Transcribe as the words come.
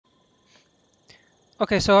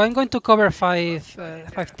Okay, so I'm going to cover five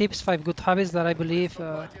tips, 5 good habits that I believe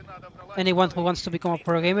anyone who wants to become a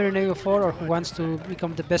pro gamer in AO4 or who wants to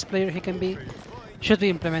become the best player he can be should be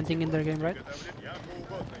implementing in their game, right?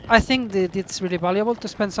 I think that it's really valuable to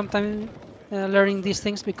spend some time learning these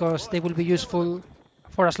things because they will be useful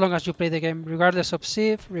for as long as you play the game, regardless of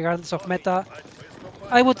Civ, regardless of meta.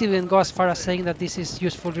 I would even go as far as saying that this is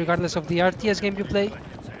useful regardless of the RTS game you play.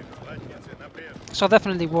 So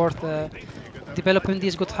definitely worth developing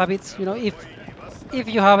these good habits. You know, if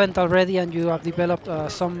you haven't already and you have developed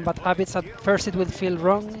some bad habits, at first it will feel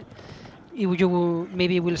wrong. You will,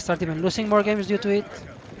 maybe will start even losing more games due to it.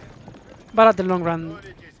 But at the long run,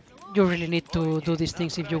 you really need to do these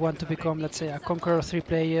things if you want to become, let's say, a Conqueror 3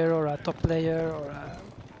 player or a top player or a,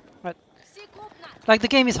 right? Like the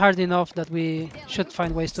game is hard enough that we should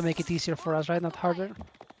find ways to make it easier for us, right? Not harder.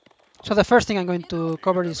 So the first thing I'm going to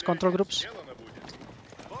cover is control groups.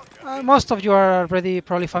 Most of you are already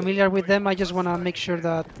probably familiar with them. I just want to make sure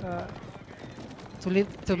that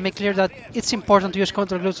to make clear that it's important to use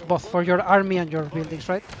control groups both for your army and your buildings,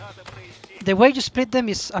 right? The way you split them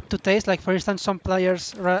is up to taste. Like for instance, some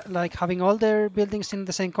players like having all their buildings in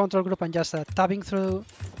the same control group and just tabbing through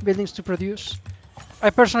buildings to produce.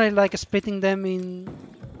 I personally like splitting them in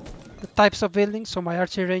the types of buildings. So my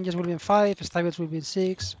archery ranges will be in 5, stables will be in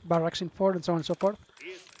 6, barracks in 4, and so on and so forth.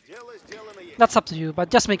 That's up to you,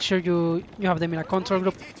 but just make sure you have them in a control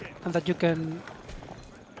group and that you can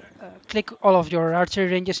click all of your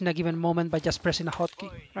archery ranges in a given moment by just pressing a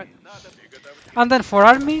hotkey, right? And then for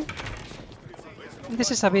army,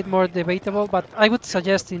 this is a bit more debatable, but I would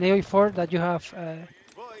suggest in AoE4 that you have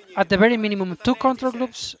at the very minimum 2 control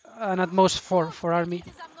groups and at most 4 for army.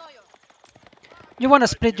 You want to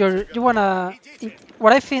split your,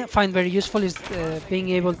 what I find very useful is being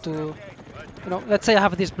able to, let's say I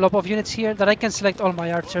have this blob of units here that I can select all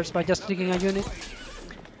my archers by just clicking a unit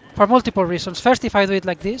for multiple reasons. First, if I do it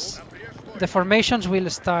like this, the formations will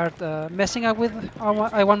start messing up with how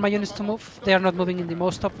I want my units to move. They are not moving in the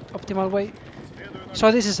most optimal way.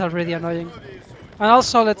 So this is already annoying. And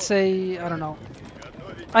also, let's say, I don't know,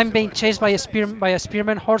 I'm being chased by a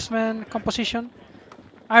spearman horseman composition.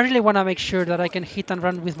 I really want to make sure that I can hit and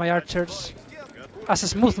run with my archers as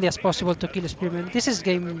smoothly as possible to kill spearmen. This is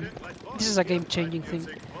a game-changing thing.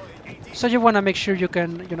 So you want to make sure you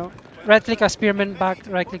can, right-click a spearman back,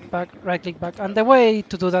 right-click back, right-click back. And the way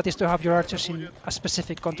to do that is to have your archers in a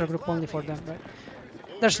specific control group only for them, right?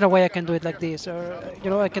 There's no way I can do it like this. Or,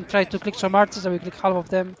 I can try to click some archers, I will click half of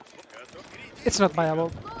them. It's not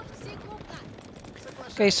viable.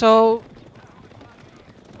 Okay, so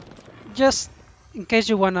just in case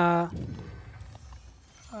you want to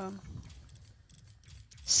um,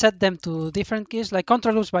 set them to different keys, like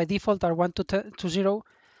control groups by default are 1 to 0.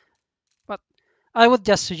 But I would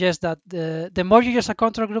just suggest that the more you use a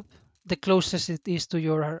control group, the closest it is to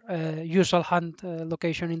your usual hand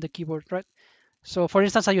location in the keyboard, right? So for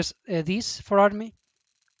instance, I use this for army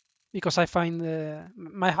because I find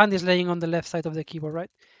my hand is laying on the left side of the keyboard,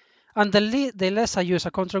 right? And the less I use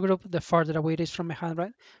a control group, the farther away it is from my hand,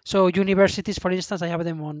 right? So universities, for instance, I have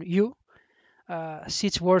them on U.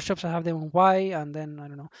 Siege workshops, I have them on Y, and then, I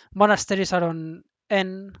don't know, monasteries are on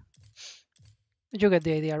N. You get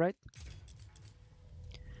the idea, right?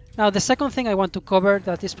 Now, the second thing I want to cover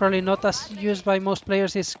that is probably not as used by most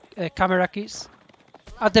players is camera keys.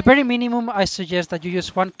 At the very minimum, I suggest that you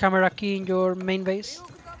use 1 camera key in your main base.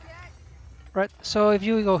 Right, so if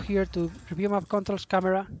you go here to review map controls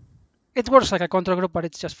camera, it works like a control group, but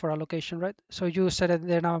it's just for allocation, right? So you set it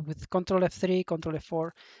there now with control F3, control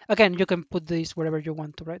F4. Again, you can put these wherever you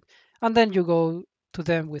want to, right? And then you go to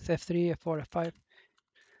them with F3, F4, F5.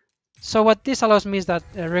 So what this allows me is that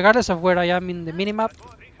regardless of where I am in the minimap,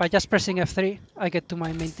 by just pressing F3, I get to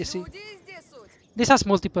my main TC. This has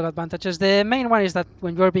multiple advantages. The main one is that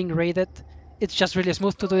when you're being raided, it's just really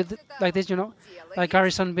smooth to do it like this, like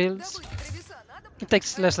garrison builds. It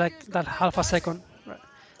takes less like that half a second. Right.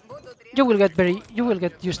 You will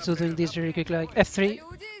get used to doing this really quick, like F3,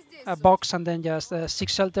 a box, and then just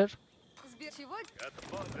 6 shelter.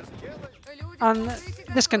 And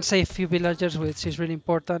this can save few villagers, which is really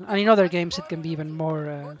important. And in other games, it can be even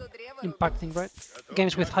more impacting, right?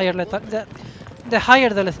 Games with higher lethality. The higher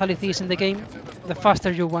the lethality is in the game, the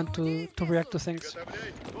faster you want to react to things.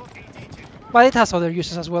 But it has other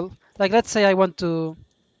uses as well. Like let's say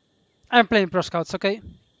I'm playing Pro Scouts, okay?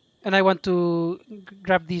 And I want to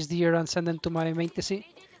grab these deer and send them to my main TC.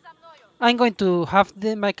 I'm going to have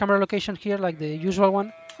my camera location here, like the usual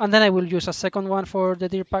one, and then I will use a second one for the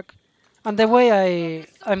deer pack. And the way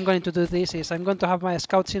I'm going to do this is I'm going to have my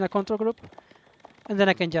scouts in a control group, and then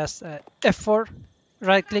I can just F4,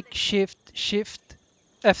 right click, shift,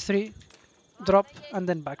 F3, drop, and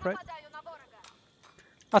then back, right?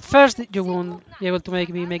 At first, you won't be able to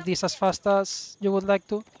make this as fast as you would like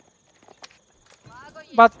to,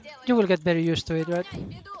 but you will get very used to it, right?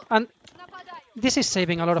 And this is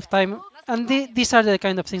saving a lot of time, and these are the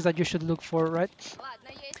kind of things that you should look for, right?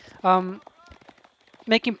 Um,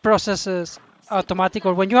 Making processes automatic,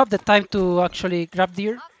 or when you have the time to actually grab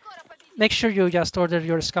deer, make sure you just order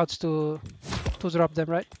your scouts to drop them,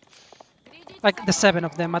 right? Like the 7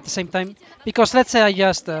 of them at the same time. Because let's say I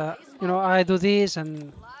just, I do this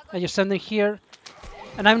and I just send them here,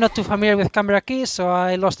 and I'm not too familiar with camera keys, so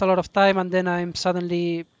I lost a lot of time, and then I'm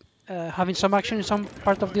suddenly having some action in some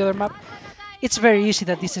part of the other map. It's very easy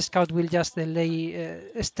that this scout will just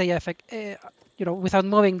stay without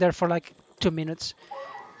moving there for like 2 minutes.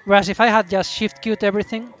 Whereas if I had just shift queued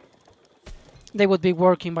everything, they would be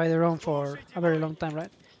working by their own for a very long time, right?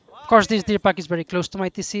 Of course, this deer pack is very close to my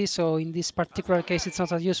TC, so in this particular case, it's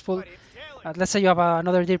not as useful. Let's say you have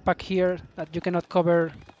another deer pack here that you cannot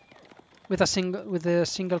cover with a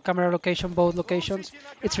single camera location, both locations.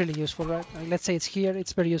 It's really useful, right? Let's say it's here.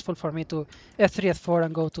 It's very useful for me to F3, F4,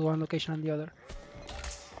 and go to one location and the other.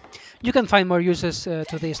 You can find more uses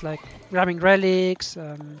to this, like grabbing relics.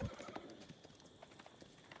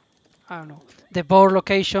 I don't know, the boar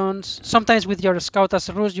locations. Sometimes with your scout as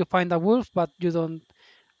a roost, you find a wolf, but you don't,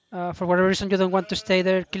 for whatever reason, you don't want to stay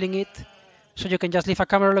there killing it. So you can just leave a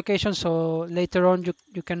camera location, so later on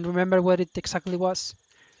you can remember where it exactly was.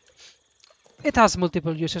 It has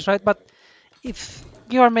multiple uses, right? But if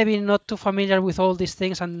you are maybe not too familiar with all these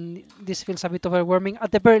things and this feels a bit overwhelming,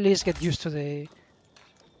 at the very least get used to the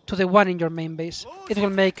one in your main base. It will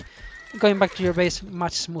make going back to your base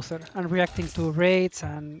much smoother, and reacting to raids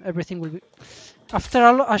and everything will be... After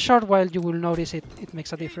a short while you will notice it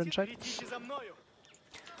makes a difference, right?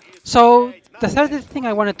 So the third thing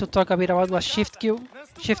I wanted to talk a bit about was shift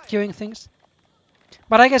queuing things.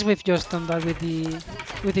 But I guess we've just done that with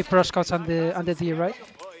the pro scouts and the deer, right?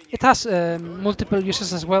 It has multiple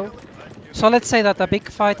uses as well. So let's say that a big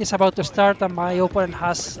fight is about to start and my opponent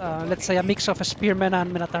has, let's say, a mix of spearmen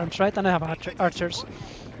and men at arms, right? And I have archers.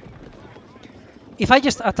 If I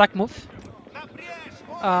just attack move,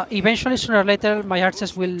 eventually, sooner or later, my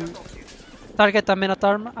archers will target a men at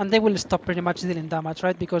arm and they will stop pretty much dealing damage,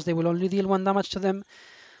 right? Because they will only deal 1 damage to them.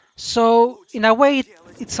 So in a way,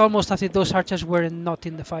 it's almost as if those archers were not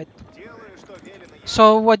in the fight.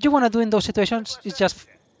 So what you want to do in those situations is just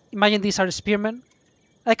imagine these are spearmen.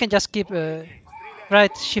 I can just keep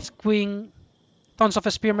right shift queuing tons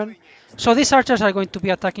of spearmen. So these archers are going to be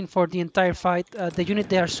attacking for the entire fight. The unit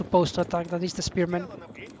they are supposed to attack, that is the spearmen.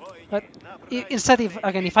 But instead,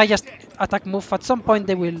 if I just attack move, at some point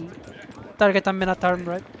they will target a men at arm,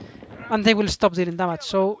 right? And they will stop dealing damage.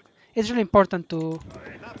 So it's really important to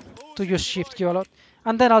use shift queue a lot.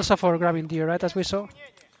 And then also for grabbing deer, right? As we saw,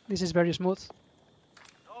 this is very smooth.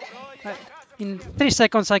 In 3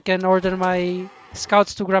 seconds, I can order my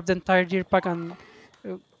scouts to grab the entire deer pack and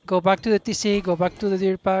go back to the TC, go back to the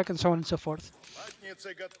deer pack, and so on and so forth.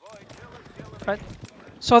 Right.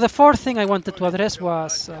 So the fourth thing I wanted to address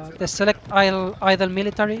was the select idle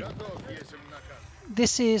military.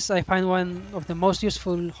 This is, I find, one of the most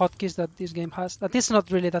useful hotkeys that this game has. That is not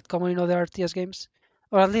really that common in other RTS games,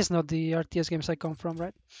 or at least not the RTS games I come from,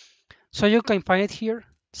 right? So you can find it here.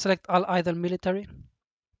 Select all idle military.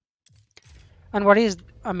 And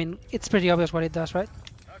it's pretty obvious what it does, right?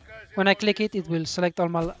 When I click it, it will select all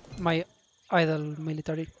my idle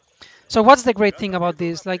military. So what's the great thing about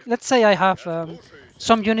this? Like, let's say I have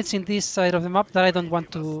some units in this side of the map that I don't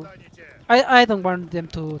want to... I don't want them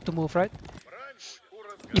to move, right?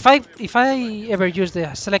 If I ever use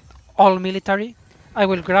the select all military, I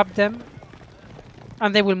will grab them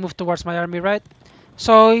and they will move towards my army, right?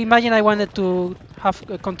 So imagine I wanted to have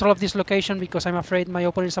control of this location because I'm afraid my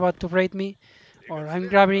opponent is about to raid me, or I'm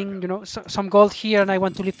grabbing, some gold here and I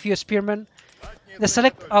want to leave few spearmen. The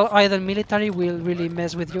select all idle military will really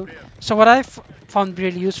mess with you. So what I've found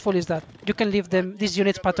really useful is that you can leave these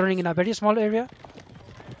units patrolling in a very small area.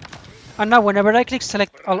 And now whenever I click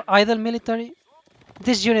select all idle military,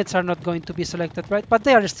 these units are not going to be selected, right? But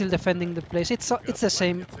they are still defending the place. It's the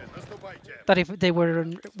same that if they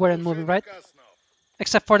weren't moving, right?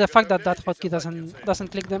 Except for the fact that hotkey doesn't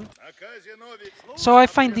click them. So I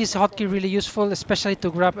find this hotkey really useful, especially to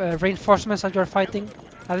grab reinforcements as you're fighting.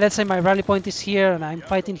 And let's say my rally point is here, and I'm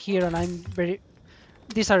fighting here, and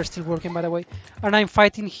these are still working, by the way. And I'm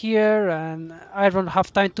fighting here, and I don't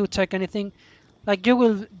have time to check anything. Like, you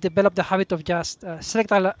will develop the habit of just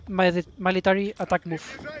select my military attack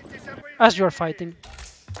move as you're fighting.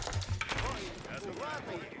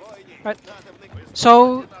 Right.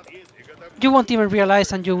 So you won't even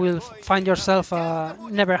realize, and you will find yourself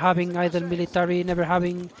never having idle military, never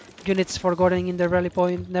having units forgotten in the rally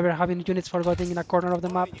point, never having units forgotten in a corner of the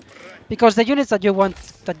map, because the units that you want,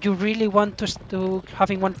 that you really want to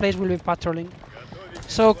have in one place, will be patrolling.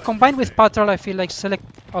 So combined with patrol, I feel like select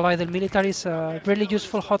all idle military is a really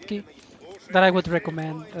useful hotkey that I would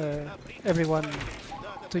recommend everyone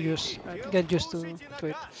to use, get used to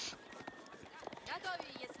it.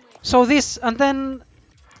 So this, and then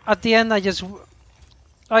at the end, I just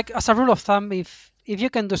like, as a rule of thumb, if you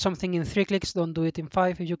can do something in 3 clicks, don't do it in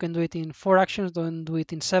 5. If you can do it in 4 actions, don't do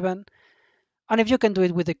it in 7. And if you can do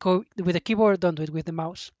it with the keyboard, don't do it with the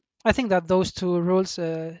mouse. I think that those two rules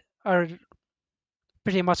are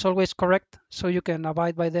pretty much always correct, so you can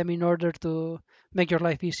abide by them in order to make your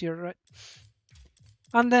life easier, right?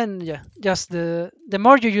 And then yeah, just the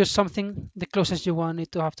more you use something, the closest you want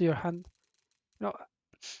it to have to your hand. No,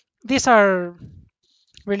 these are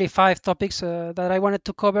really 5 topics that I wanted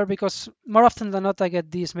to cover, because more often than not I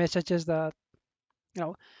get these messages that, you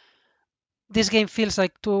know, this game feels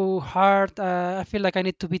like too hard. I feel like I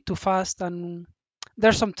need to be too fast, and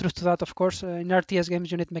there's some truth to that, of course. In RTS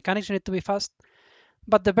games, you need mechanics, you need to be fast.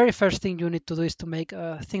 But the very first thing you need to do is to make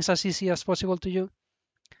things as easy as possible to you.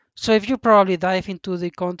 So if you probably dive into the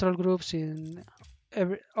control groups, in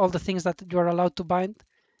all the things that you are allowed to bind,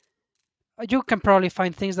 you can probably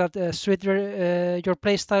find things that suit your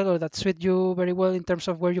playstyle, or that suit you very well in terms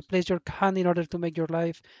of where you place your hand in order to make your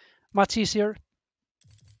life much easier.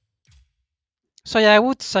 So yeah, I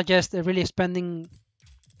would suggest really spending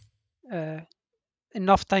uh,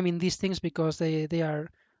 enough time in these things, because they are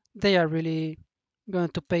really going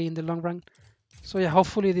to pay in the long run. So yeah,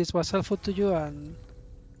 hopefully this was helpful to you, and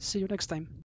see you next time.